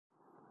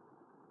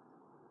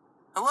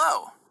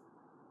Hello.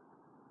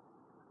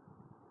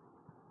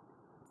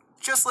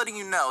 Just letting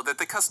you know that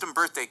the custom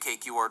birthday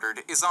cake you ordered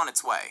is on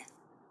its way.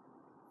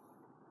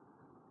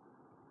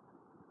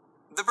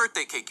 The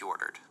birthday cake you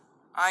ordered.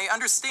 I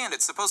understand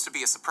it's supposed to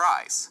be a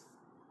surprise.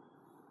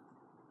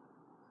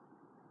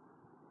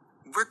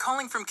 We're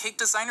calling from Cake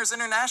Designers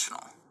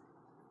International.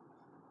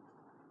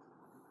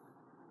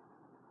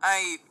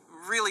 I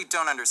really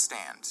don't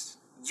understand.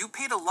 You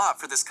paid a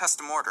lot for this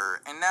custom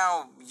order, and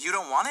now you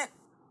don't want it?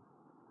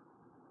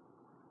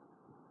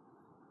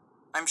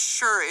 I'm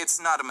sure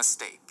it's not a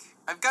mistake.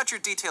 I've got your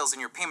details in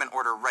your payment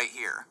order right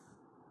here.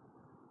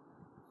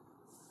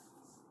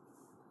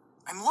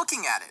 I'm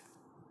looking at it.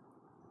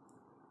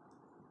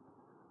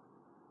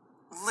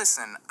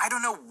 Listen, I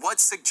don't know what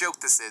sick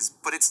joke this is,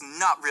 but it's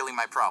not really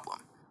my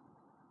problem.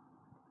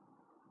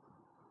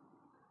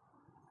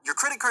 Your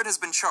credit card has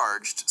been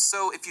charged,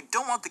 so if you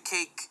don't want the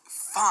cake,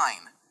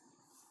 fine.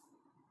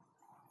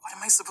 What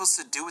am I supposed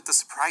to do with the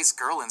surprise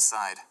girl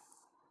inside?